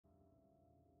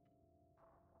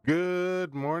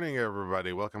Good morning,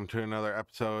 everybody. Welcome to another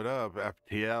episode of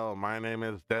FTL. My name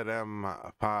is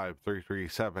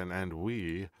DeadM5337, and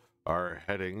we are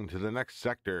heading to the next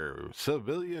sector,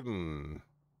 civilian.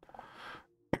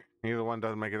 Either one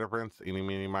doesn't make a difference. Eeny,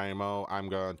 meeny, miny, mo. I'm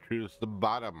going to choose the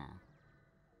bottom.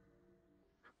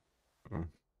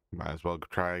 Might as well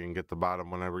try and get the bottom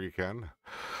whenever you can.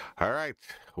 All right.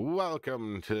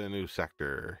 Welcome to the new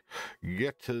sector.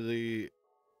 Get to the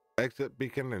exit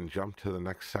beacon and jump to the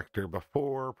next sector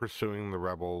before pursuing the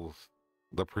rebels.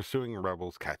 The pursuing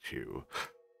rebels catch you.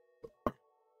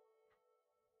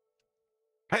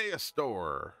 Pay a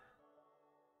store.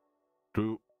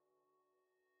 Do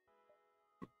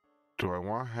I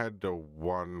want to head to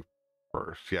one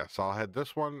first? Yes, I'll head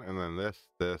this one and then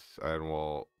this, and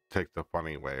we'll take the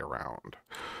funny way around.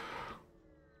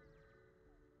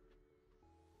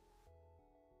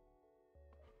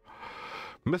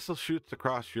 Missile shoots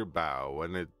across your bow.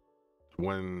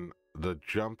 When the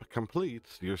jump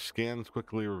completes, your scans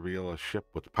quickly reveal a ship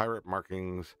with pirate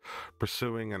markings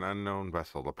pursuing an unknown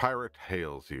vessel. The pirate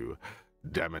hails you.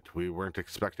 Damn it, we weren't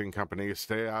expecting company.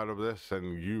 Stay out of this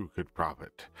and you could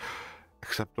profit.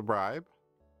 Accept the bribe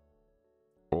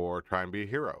or try and be a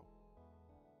hero.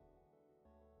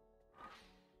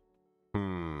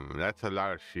 That's a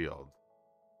lot of shields.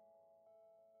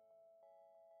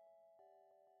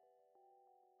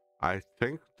 I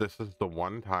think this is the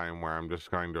one time where I'm just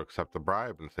going to accept the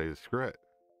bribe and say screw it.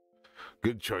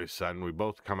 Good choice, son. We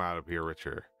both come out of here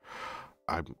richer.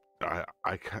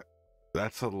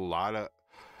 That's a lot of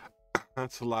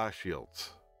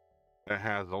shields. It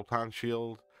has Zoltan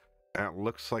shield, and it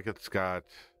looks like it's got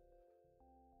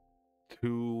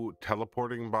 2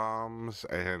 teleporting bombs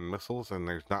and missiles, and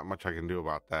there's not much I can do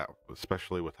about that,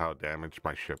 especially with how damaged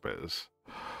my ship is.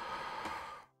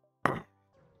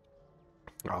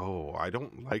 Oh, I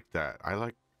don't like that.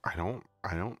 I don't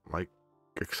like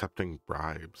accepting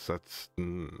bribes. That's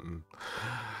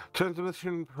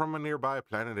Transmission from a nearby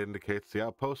planet indicates the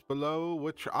outpost below,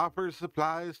 which offers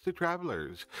supplies to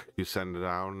travelers. You send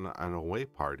down an away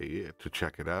party to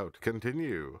check it out.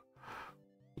 Continue.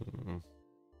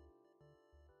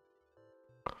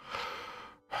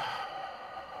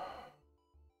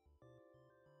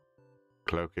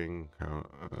 Cloaking,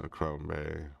 Chrome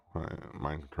Bay,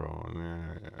 mind control,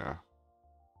 yeah.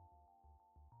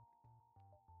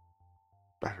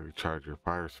 Battery charger,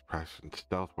 fire suppression,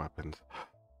 stealth weapons.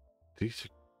 These are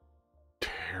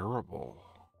terrible.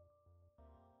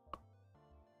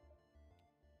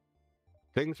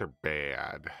 Things are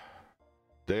bad.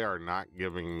 They are not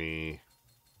giving me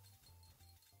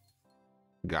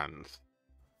guns.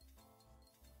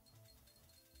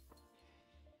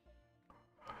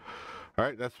 All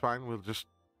right, that's fine. We'll just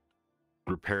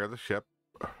repair the ship.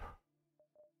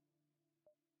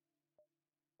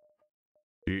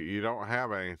 You don't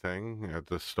have anything at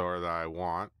the store that I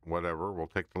want. Whatever. We'll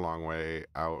take the long way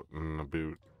out in a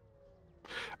boot.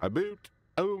 A boot?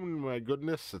 Oh my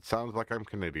goodness. It sounds like I'm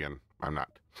Canadian. I'm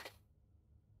not.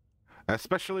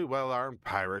 Especially well-armed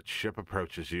pirate ship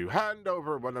approaches you. Hand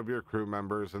over one of your crew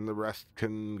members and the rest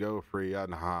can go free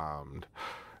unharmed.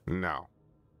 No.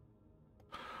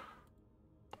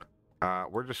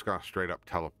 We're just gonna straight up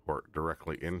teleport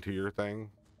directly into your thing.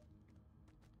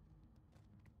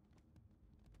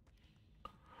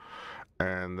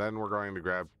 And then we're going to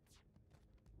grab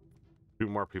 2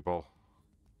 more people.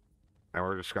 And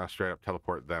we're just gonna straight up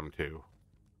teleport them too.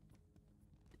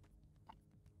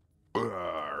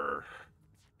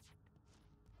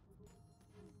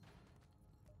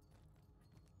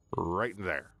 Right in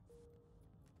there.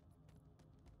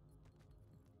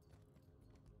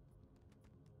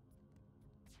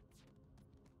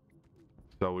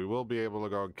 So we will be able to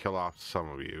go and kill off some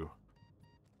of you.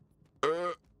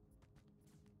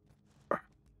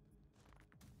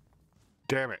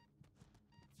 Damn it.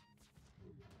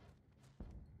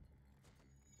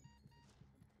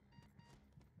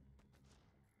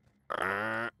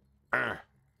 All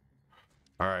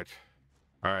right.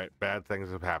 All right. Bad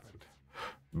things have happened.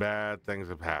 Bad things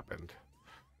have happened.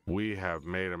 We have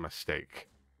made a mistake.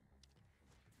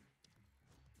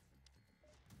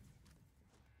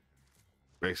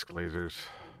 Basic lasers.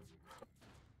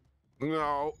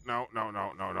 No. Bad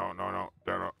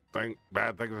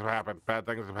things have happened. Bad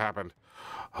things have happened.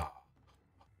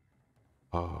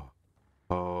 Oh.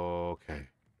 Okay.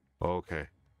 Okay.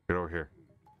 Get over here.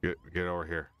 Get over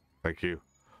here. Thank you.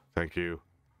 Thank you.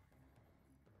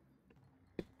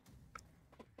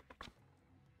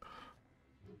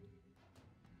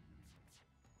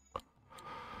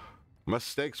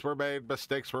 Mistakes were made.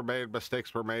 Mistakes were made.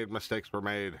 Mistakes were made. Mistakes were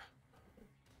made.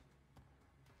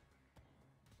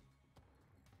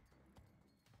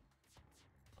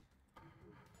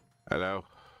 Hello?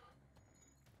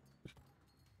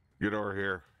 Get over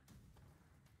here.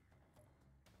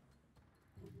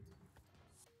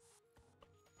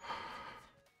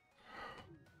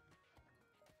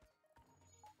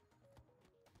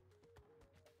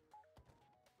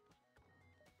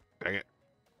 Dang it.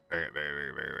 Dang it, dang it, dang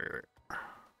it, dang it.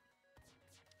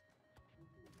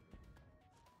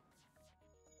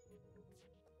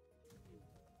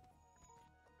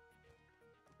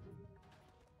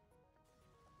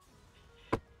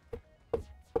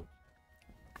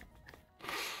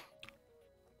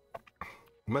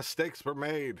 Mistakes were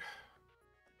made.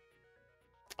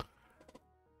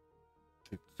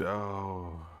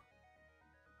 Oh.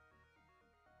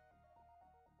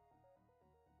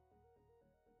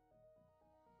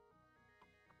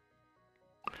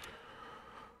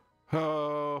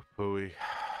 Oh, phooey.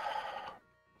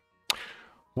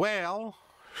 Well,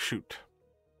 shoot.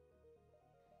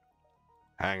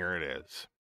 Hanger it is.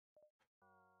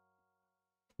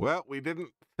 Well, we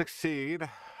didn't succeed.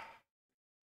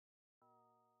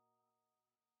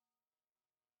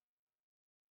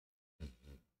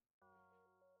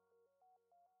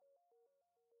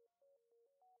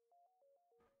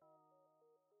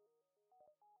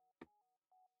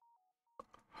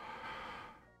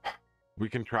 We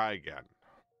can try again.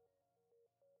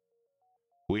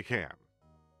 We can.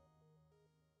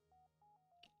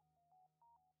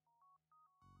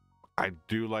 I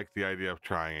do like the idea of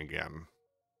trying again.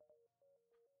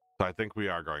 So I think we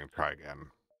are going to try again.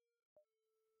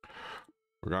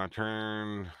 We're going to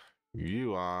turn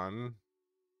you on.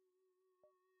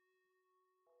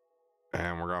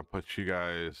 And we're going to put you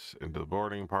guys into the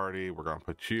boarding party. We're going to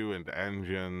put you into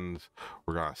engines.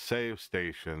 We're going to save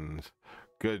stations.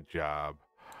 Good job.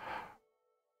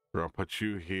 We're going to put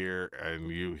you here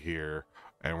and you here.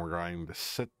 And we're going to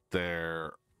sit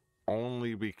there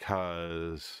only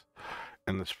because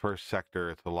in this first sector,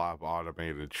 it's a lot of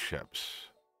automated ships.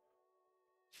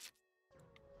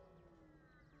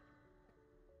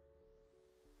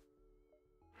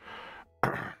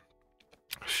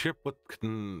 Ship with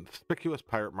conspicuous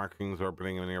pirate markings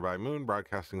orbiting a nearby moon,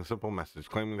 broadcasting a simple message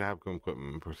claiming to have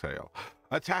equipment for sale.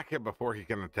 Attack him before he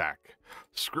can attack.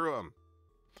 Screw him.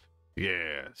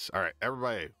 Yes. All right,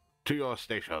 everybody, to your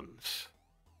stations.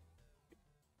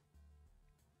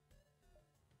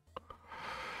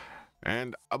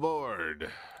 And aboard.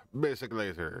 Basic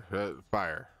laser.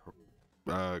 Fire.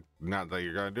 Not that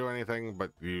you're going to do anything,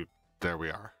 but you. There we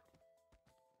are.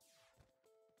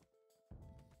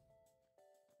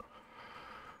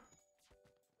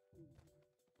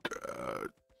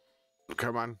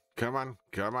 Come on, come on,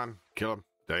 come on, kill him.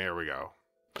 There we go.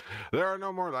 There are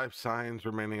no more life signs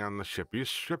remaining on the ship. You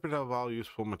strip it of all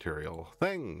useful material.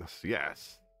 Things,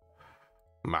 yes.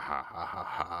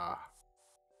 Mahahaha.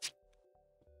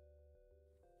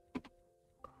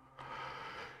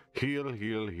 Heal,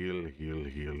 heal, heal, heal,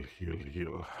 heal, heal,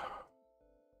 heal.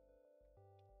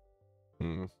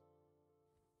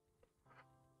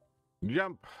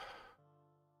 Jump.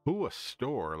 Ooh, a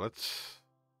store.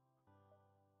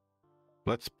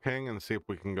 Let's ping and see if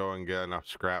we can go and get enough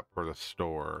scrap for the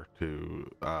store to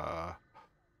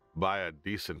buy a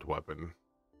decent weapon.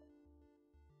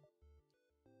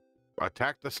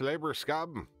 Attack the slaver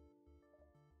scum.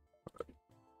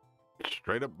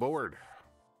 Straight up board.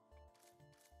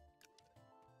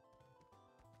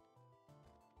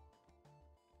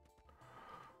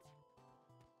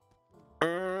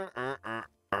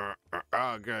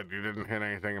 Oh, good. You didn't hit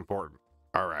anything important.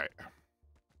 All right.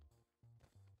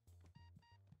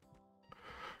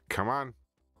 Come on.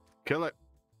 Kill it.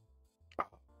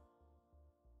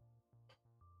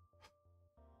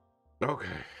 Okay.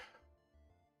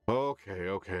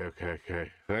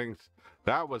 Okay. Thanks.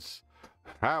 That was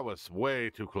way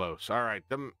too close. All right.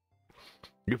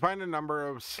 You find a number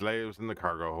of slaves in the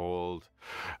cargo hold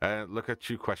and look at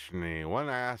you questioning. One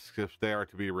asks if they are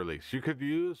to be released. You could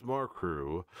use more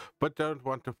crew, but don't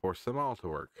want to force them all to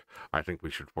work. I think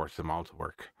we should force them all to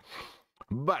work.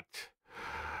 But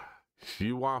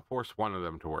you want to force one of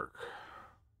them to work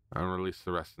and release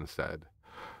the rest instead.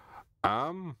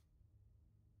 Let's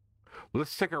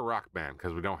take a Rockman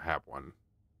because we don't have one.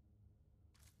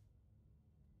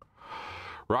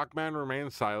 Rockman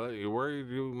remains silent. You worry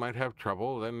you might have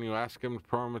trouble. Then you ask him to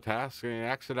perform a task and he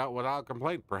acts it out without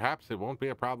complaint. Perhaps it won't be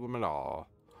a problem at all.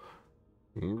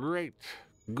 Great.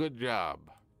 Good job.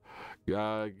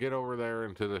 Get over there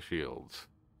into the shields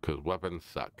because weapons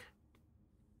suck.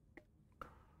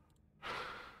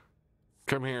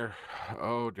 Come here.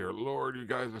 Oh, dear Lord, you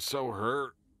guys are so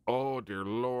hurt. Oh, dear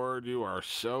Lord, you are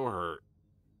so hurt.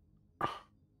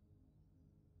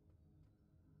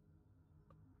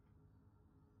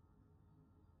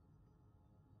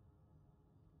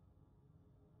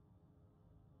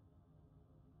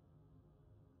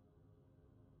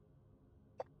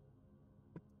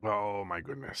 Oh my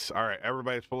goodness. All right,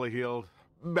 everybody's fully healed.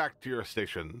 Back to your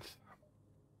stations.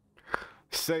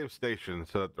 Save station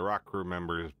so that the rock crew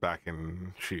member is back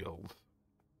in shields.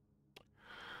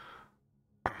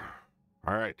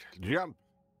 All right, jump.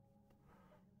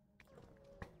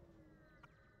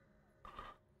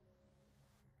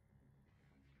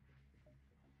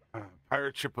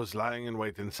 Pirate ship was lying in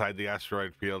wait inside the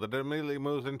asteroid field. It immediately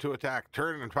moves into attack.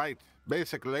 Turn and fight.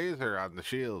 Basic laser on the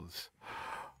shields.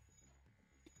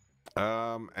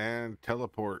 And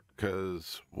teleport,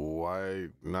 because why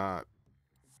not?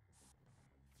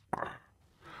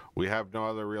 We have no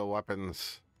other real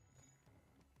weapons.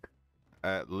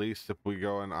 At least if we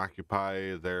go and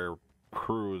occupy their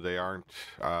crew, they aren't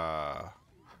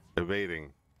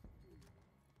evading.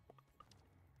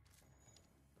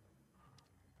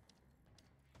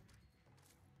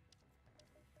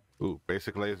 Ooh,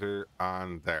 basic laser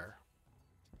on there.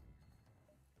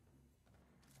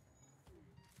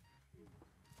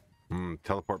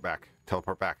 Teleport back.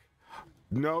 Teleport back.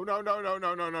 No, no, no, no,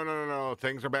 no, no, no, no, no, no.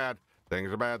 Things are bad.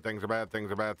 Things are bad. Things are bad.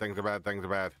 Things are bad. Things are bad. Things are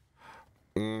bad.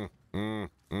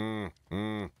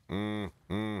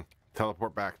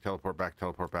 Teleport back. Teleport back.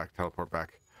 Teleport back. Teleport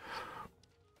back.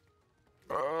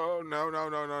 Oh no no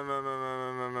no no no no no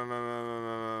no no no no no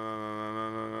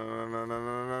no no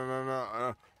no no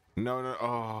no no no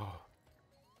oh.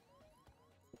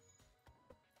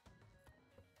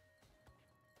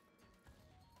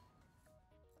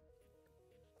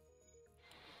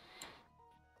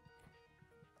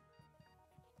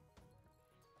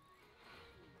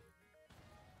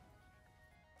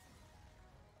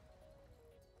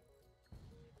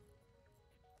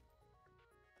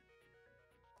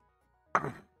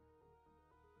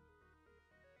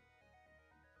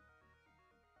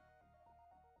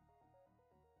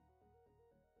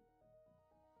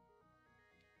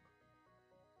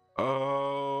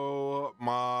 Oh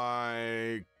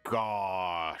my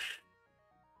gosh.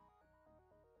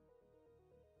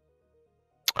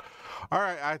 All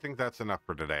right, I think that's enough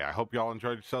for today. I hope you all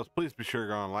enjoyed yourselves. Please be sure to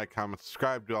go and like, comment,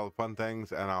 subscribe, do all the fun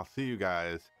things, and I'll see you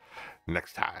guys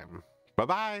next time.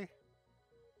 Bye-bye.